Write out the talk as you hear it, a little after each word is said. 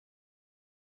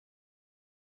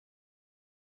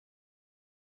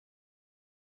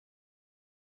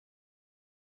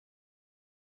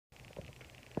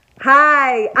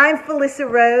Hi, I'm Felissa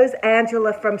Rose,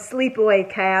 Angela from Sleepaway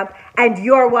Camp, and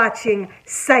you're watching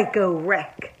Psycho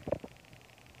Wreck.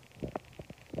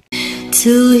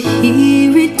 Till he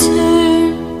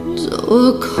returns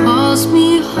or calls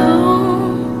me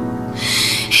home,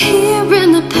 here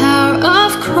in the power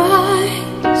of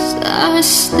Christ I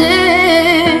stand.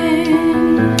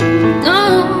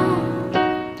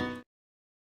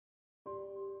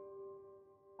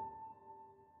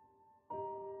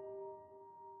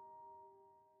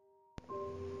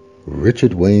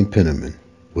 Richard Wayne Penniman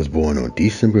was born on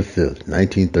December 5th,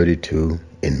 1932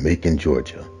 in Macon,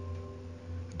 Georgia.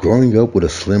 Growing up with a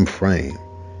slim frame,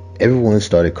 everyone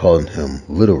started calling him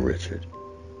Little Richard,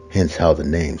 hence how the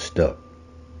name stuck.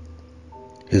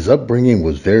 His upbringing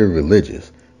was very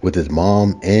religious, with his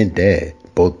mom and dad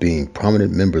both being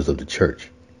prominent members of the church.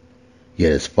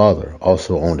 Yet his father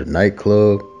also owned a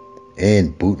nightclub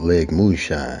and bootleg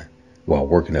moonshine while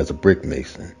working as a brick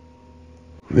mason.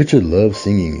 Richard loved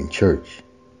singing in church,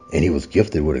 and he was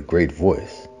gifted with a great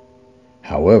voice.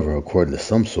 However, according to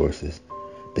some sources,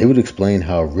 they would explain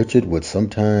how Richard would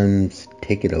sometimes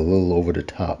take it a little over the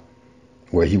top,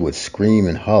 where he would scream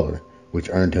and holler, which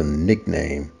earned him the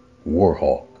nickname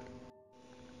Warhawk.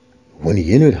 When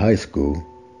he entered high school,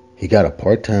 he got a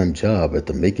part-time job at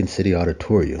the Macon City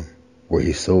Auditorium, where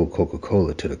he sold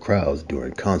Coca-Cola to the crowds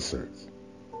during concerts.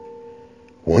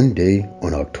 One day,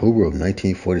 on October of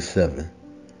 1947,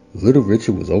 Little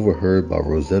Richard was overheard by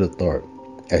Rosetta Tharpe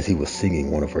as he was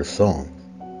singing one of her songs.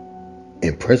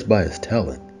 Impressed by his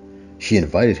talent, she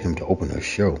invited him to open her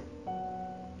show.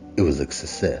 It was a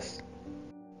success.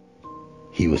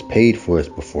 He was paid for his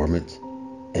performance,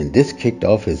 and this kicked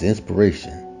off his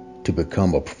inspiration to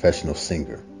become a professional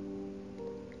singer.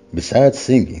 Besides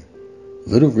singing,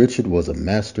 Little Richard was a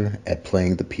master at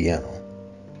playing the piano.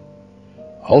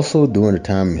 Also during the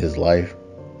time in his life,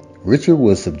 Richard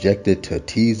was subjected to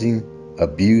teasing,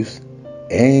 abuse,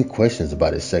 and questions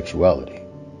about his sexuality.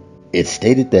 It's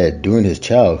stated that during his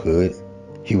childhood,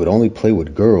 he would only play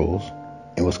with girls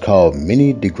and was called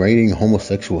many degrading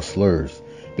homosexual slurs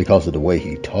because of the way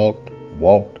he talked,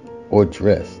 walked, or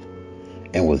dressed,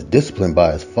 and was disciplined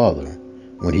by his father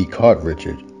when he caught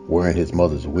Richard wearing his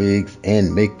mother's wigs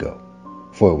and makeup,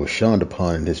 for it was shunned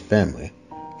upon in his family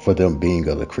for them being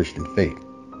of the Christian faith.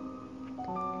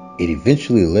 It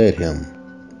eventually led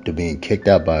him to being kicked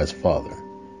out by his father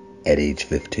at age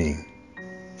 15.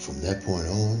 From that point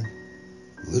on,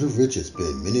 Little Richard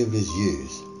spent many of his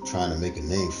years trying to make a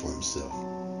name for himself,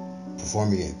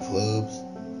 performing in clubs,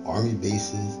 army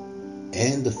bases,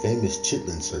 and the famous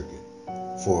Chitlin circuit,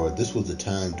 for this was the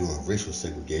time during racial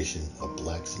segregation of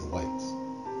blacks and whites.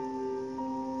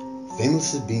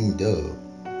 Famously being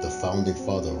dubbed the founding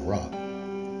father of rock,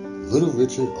 Little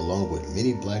Richard, along with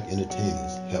many black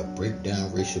entertainers, helped break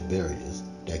down racial barriers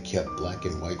that kept black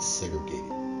and whites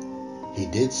segregated. He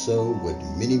did so with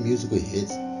many musical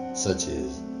hits such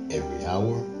as Every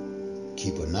Hour,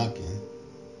 Keep a Knockin',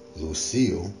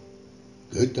 Lucille,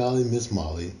 Good Golly Miss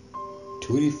Molly,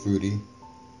 Tutti Frutti,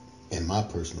 and my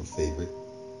personal favorite,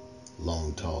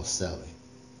 Long Tall Sally.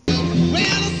 Well,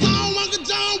 I saw Uncle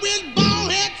John with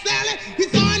bald-head Sally. He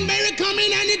saw Aunt Mary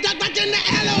coming and he ducked back in the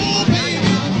alley, oh baby.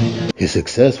 His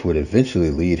success would eventually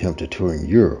lead him to touring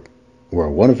Europe, where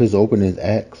one of his opening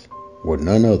acts were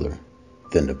none other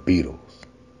than the Beatles.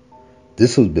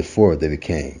 This was before they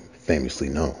became famously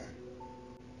known.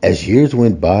 As years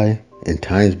went by and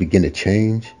times began to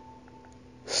change,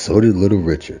 so did Little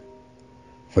Richard.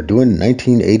 For during the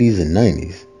 1980s and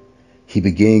 90s, he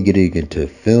began getting into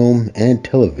film and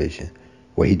television,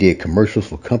 where he did commercials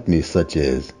for companies such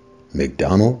as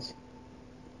McDonald's,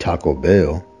 Taco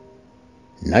Bell,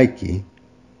 Nike,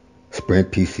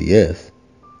 Sprint PCS,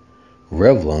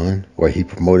 Revlon, where he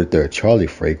promoted their Charlie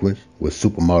fragrance with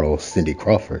supermodel Cindy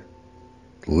Crawford,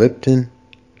 Lipton,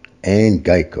 and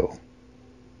Geico.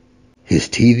 His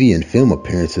TV and film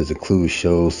appearances include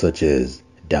shows such as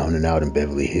Down and Out in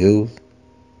Beverly Hills,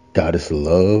 Goddess of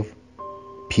Love,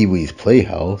 Pee-wee's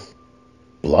Playhouse,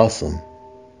 Blossom,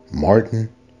 Martin,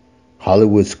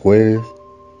 Hollywood Squares,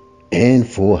 and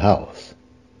Full House.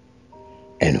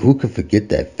 And who could forget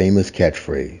that famous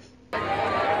catchphrase?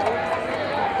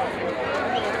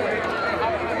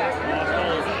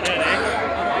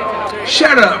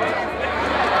 Shut up!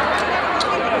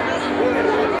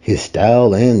 His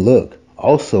style and look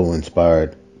also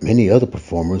inspired many other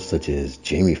performers such as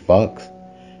Jamie Foxx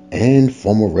and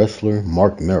former wrestler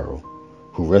Mark Merrill,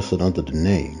 who wrestled under the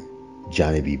name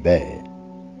Johnny B. Bad.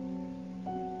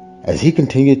 As he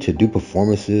continued to do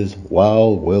performances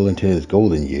while well into his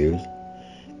golden years,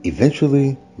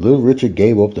 eventually Little Richard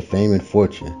gave up the fame and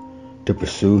fortune to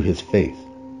pursue his faith,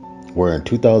 where in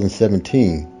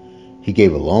 2017 he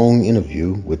gave a long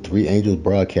interview with Three Angels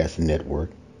Broadcasting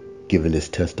Network, giving his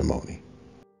testimony.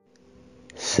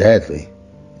 Sadly,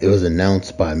 it was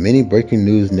announced by many breaking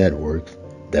news networks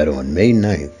that on May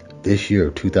 9th this year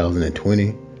of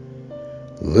 2020,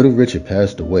 Little Richard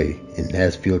passed away in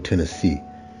Nashville, Tennessee,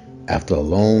 after a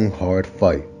long, hard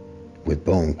fight with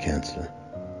bone cancer.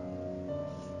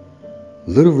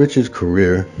 Little Richard's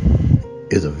career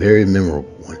is a very memorable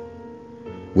one,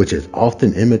 which is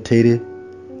often imitated,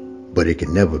 but it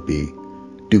can never be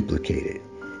duplicated.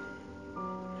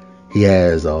 He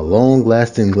has a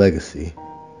long-lasting legacy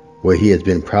where he has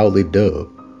been proudly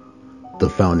dubbed the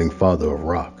founding father of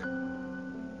rock.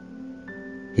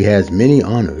 He has many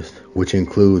honors, which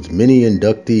includes many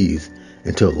inductees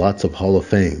into lots of Hall of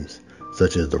Fames,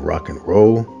 such as the Rock and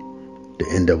Roll, the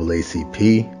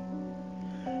NAACP,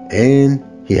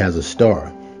 and he has a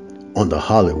star on the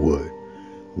Hollywood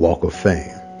Walk of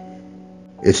Fame.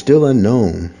 It's still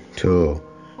unknown to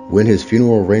when his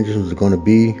funeral arrangements are going to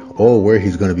be or where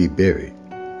he's going to be buried.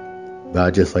 But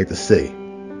I'd just like to say,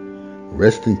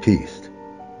 rest in peace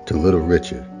to Little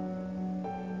Richard.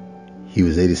 He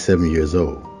was 87 years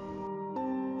old.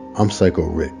 I'm Psycho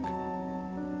Rick.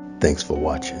 Thanks for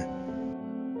watching.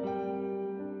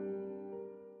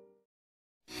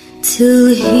 Till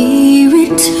he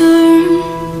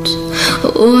returns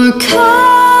or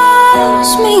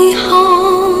calls me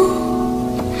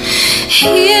home,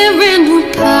 here in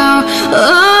the power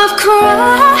of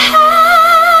Christ.